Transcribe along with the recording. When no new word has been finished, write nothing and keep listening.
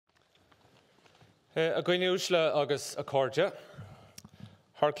A gcuinúisle agus a cóide.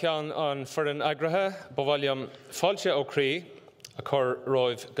 Thar ceann an foireann agrathe bhfuilm fáilte ó Crí a chur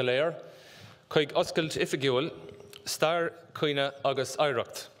roimh go léir, chuig oscailt ifigiúil, stair cuine agus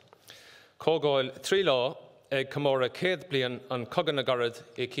éireacht. Cógáil 3 lá ag comóra 100 bliain an cogadh na garad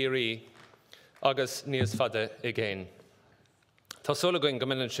I Kerry agus níos fada I géin. Tá sula going go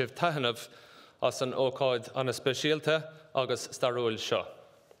mbeann sibh taitneamh as an ócáid anna speisialta agus stairiúil seo.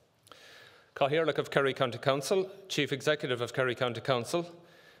 Cathaoirleach of Kerry County Council, Chief Executive of Kerry County Council,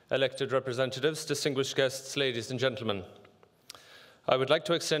 elected representatives, distinguished guests, ladies and gentlemen. I would like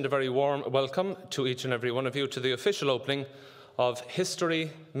to extend a very warm welcome to each and every one of you to the official opening of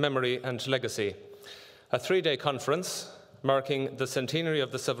History, Memory and Legacy, a 3-day conference marking the centenary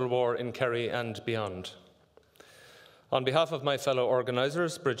of the Civil War in Kerry and beyond. On behalf of my fellow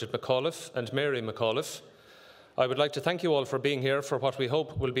organisers, Bridget McAuliffe and Mary McAuliffe, I would like to thank you all for being here for what we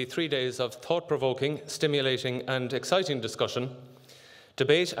hope will be 3 days of thought-provoking, stimulating and exciting discussion,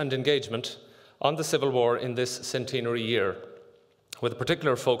 debate and engagement on the Civil War in this centenary year, with a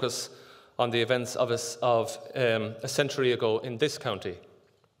particular focus on the events of a century ago in this county.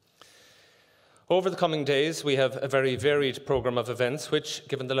 Over the coming days, we have a very varied programme of events which,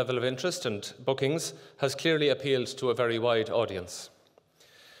 given the level of interest and bookings, has clearly appealed to a very wide audience.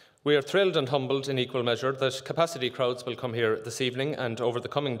 We are thrilled and humbled in equal measure that capacity crowds will come here this evening and over the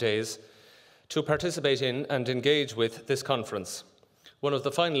coming days to participate in and engage with this conference, one of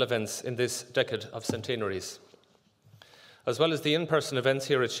the final events in this decade of centenaries. As well as the in-person events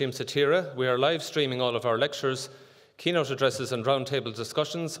here at SIAMSA TÍRE, we are live streaming all of our lectures, keynote addresses and roundtable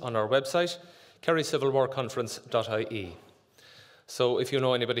discussions on our website, kerrycivilwarconference.ie. So if you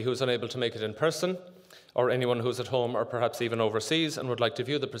know anybody who's unable to make it in person, or anyone who's at home or perhaps even overseas and would like to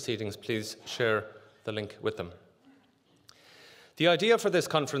view the proceedings, please share the link with them. The idea for this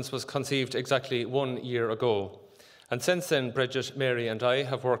conference was conceived exactly 1 year ago, and since then Bridget, Mary and I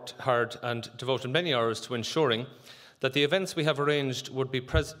have worked hard and devoted many hours to ensuring that the events we have arranged would be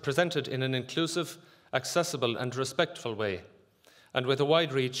presented in an inclusive, accessible and respectful way, and with a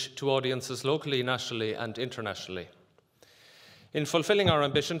wide reach to audiences locally, nationally and internationally. In fulfilling our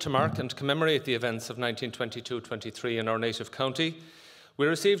ambition to mark and commemorate the events of 1922-23 in our native county, we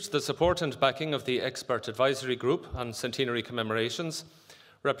received the support and backing of the Expert Advisory Group on Centenary Commemorations,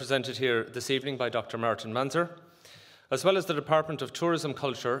 represented here this evening by Dr. Martin Manzer, as well as the Department of Tourism,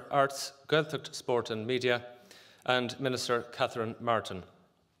 Culture, Arts, Gaeltacht, Sport and Media, and Minister Catherine Martin.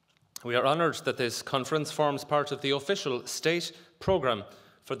 We are honoured that this conference forms part of the official state programme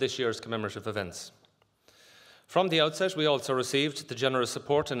for this year's commemorative events. From the outset, we also received the generous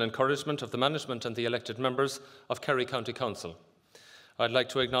support and encouragement of the management and the elected members of Kerry County Council. I'd like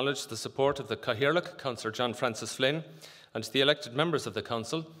to acknowledge the support of the Cathaoirleach, Councillor John Francis Flynn, and the elected members of the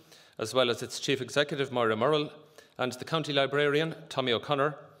Council, as well as its Chief Executive, Moira Murrell, and the County Librarian, Tommy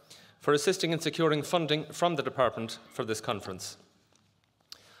O'Connor, for assisting in securing funding from the Department for this conference.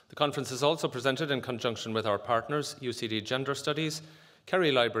 The conference is also presented in conjunction with our partners, UCD Gender Studies,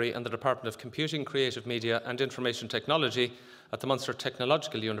 Kerry Library and the Department of Computing, Creative Media and Information Technology at the Munster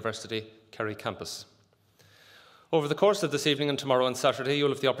Technological University, Kerry campus. Over the course of this evening and tomorrow and Saturday, you'll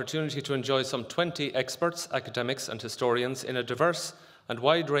have the opportunity to enjoy some 20 experts, academics and historians in a diverse and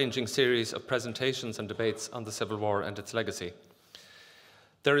wide-ranging series of presentations and debates on the Civil War and its legacy.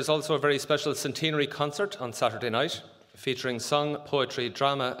 There is also a very special centenary concert on Saturday night, featuring song, poetry,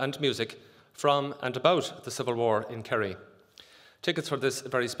 drama and music from and about the Civil War in Kerry. Tickets for this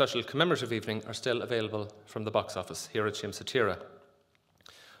very special commemorative evening are still available from the box office here at SIAMSA TÍRE.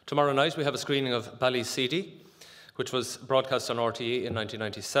 Tomorrow night we have a screening of Ballyseedy, which was broadcast on RTE in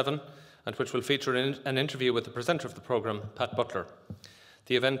 1997 and which will feature an interview with the presenter of the programme, Pat Butler.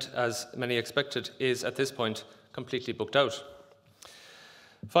 The event, as many expected, is at this point completely booked out.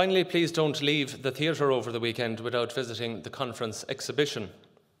 Finally, please don't leave the theatre over the weekend without visiting the conference exhibition,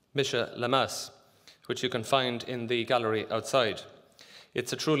 Misha Lamas, which you can find in the gallery outside.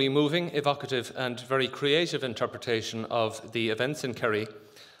 It's a truly moving, evocative and very creative interpretation of the events in Kerry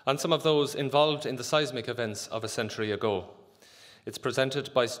and some of those involved in the seismic events of a century ago. It's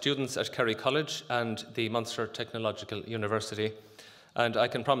presented by students at Kerry College and the Munster Technological University, and I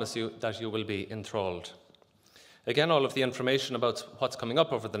can promise you that you will be enthralled. Again, all of the information about what's coming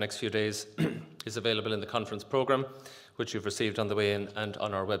up over the next few days is available in the conference programme, which you've received on the way in and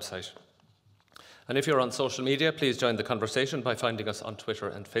on our website. And if you're on social media, please join the conversation by finding us on Twitter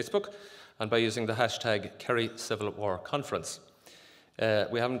and Facebook and by using the hashtag #KerryCivilWarConference.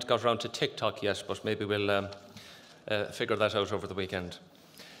 We haven't got around to TikTok yet, but maybe we'll figure that out over the weekend.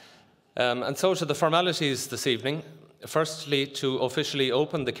 And so to the formalities this evening. Firstly, to officially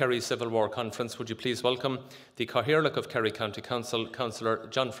open the Kerry Civil War Conference, would you please welcome the Cathaoirleach of Kerry County Council, Councillor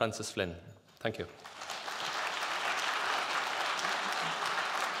John Francis Flynn. Thank you.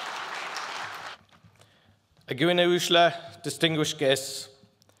 Distinguished guests,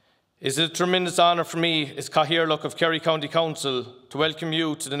 it is a tremendous honour for me as Cathaoirleach of Kerry County Council to welcome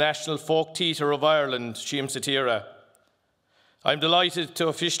you to the National Folk Theatre of Ireland, SIAMSA TÍRE. I am delighted to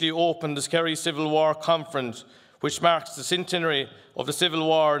officially open this Kerry Civil War Conference, which marks the centenary of the Civil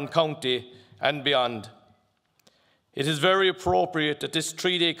War in County and beyond. It is very appropriate that this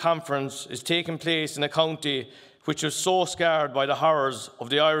three-day conference is taking place in a county which was so scarred by the horrors of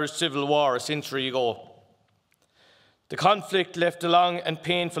the Irish Civil War a century ago. The conflict left a long and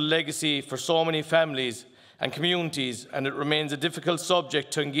painful legacy for so many families and communities, and it remains a difficult subject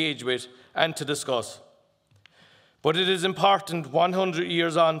to engage with and to discuss. But it is important 100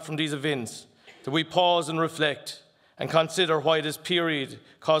 years on from these events that we pause and reflect and consider why this period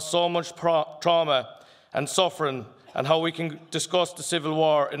caused so much trauma and suffering, and how we can discuss the Civil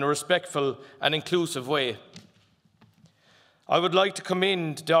War in a respectful and inclusive way. I would like to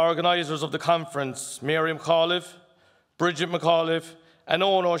commend the organisers of the conference, Miriam McAuliffe, Bridget McAuliffe and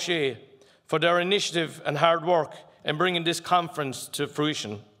Owen O'Shea, for their initiative and hard work in bringing this conference to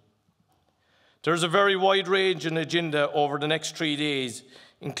fruition. There is a very wide-ranging agenda over the next 3 days,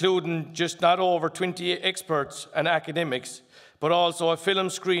 including just not over 20 experts and academics, but also a film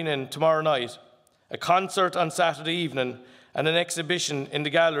screening tomorrow night, a concert on Saturday evening, and an exhibition in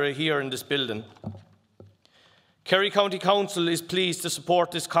the gallery here in this building. Kerry County Council is pleased to support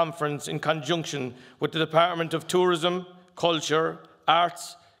this conference in conjunction with the Department of Tourism, Culture,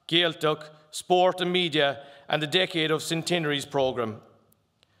 Arts, Gaeltacht, Sport and Media and the Decade of Centenaries programme.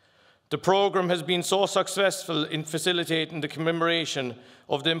 The programme has been so successful in facilitating the commemoration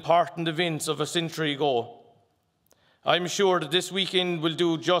of the important events of a century ago. I am sure that this weekend will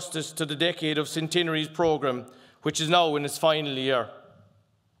do justice to the Decade of Centenaries programme, which is now in its final year.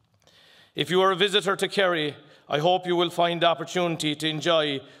 If you are a visitor to Kerry, I hope you will find the opportunity to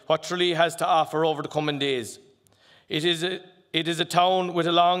enjoy what TRALEE has to offer over the coming days. It is a town with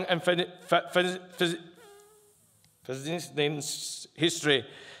a long and history,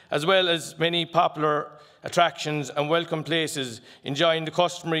 as well as many popular attractions and welcome places enjoying the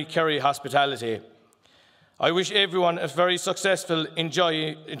customary Kerry hospitality. I wish everyone a very successful,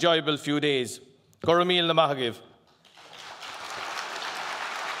 enjoyable few days. Goramil na Mahagiv.